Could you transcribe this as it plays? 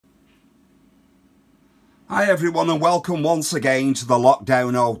Hi everyone and welcome once again to the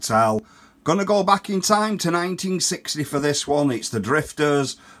Lockdown Hotel. Gonna go back in time to 1960 for this one. It's the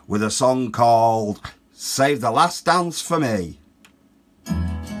Drifters with a song called Save the Last Dance for Me.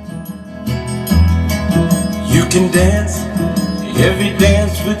 You can dance, every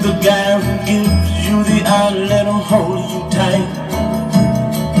dance with the guy who gives you the eye, let him hold you tight.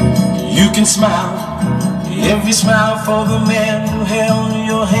 You can smile, every smile for the man who held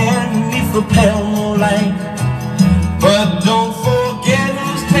your hand beneath the pale moonlight. But don't forget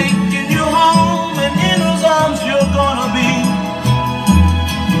who's taking you home, and in whose arms you're gonna be.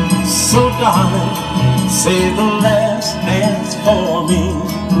 So darling, save the last dance for me.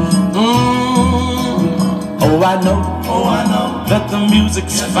 Oh I know that the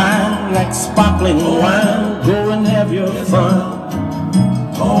music's fine, like sparkling wine. Go and have your fun.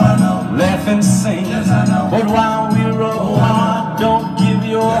 Oh I know, laugh and sing. Yes, I know. But while we're apart, don't give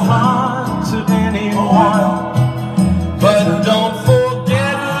your heart to anyone. But don't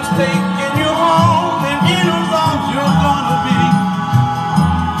forget who's taking you home, and in whose arms you're gonna be.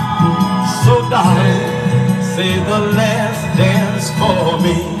 So darling, save the last dance for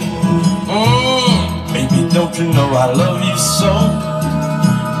me. Baby, don't you know I love you so?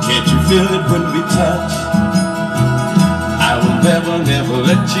 Can't you feel it when we touch? I will never, never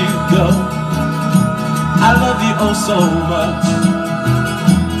let you go. I love you oh so much.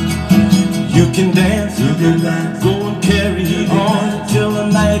 You can dance, go and carry on till the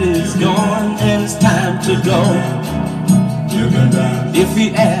night is gone and it's time to go. If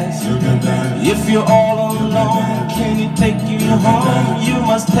he asks, if you're all alone, can he take you home? You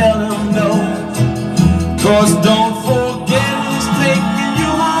must tell him no. 'Cause don't forget who's taking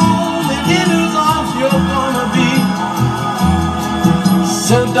you home, and in whose arms you're gonna be.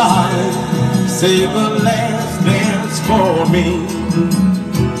 So darling, save the last dance for me.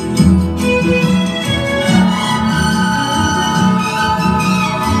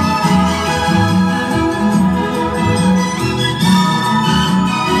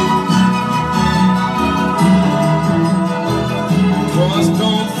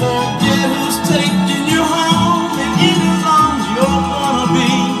 Don't forget who's taking you home, and in whose arms you're gonna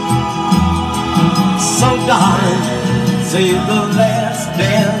be. So darling, save the last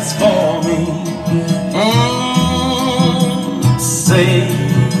dance for me.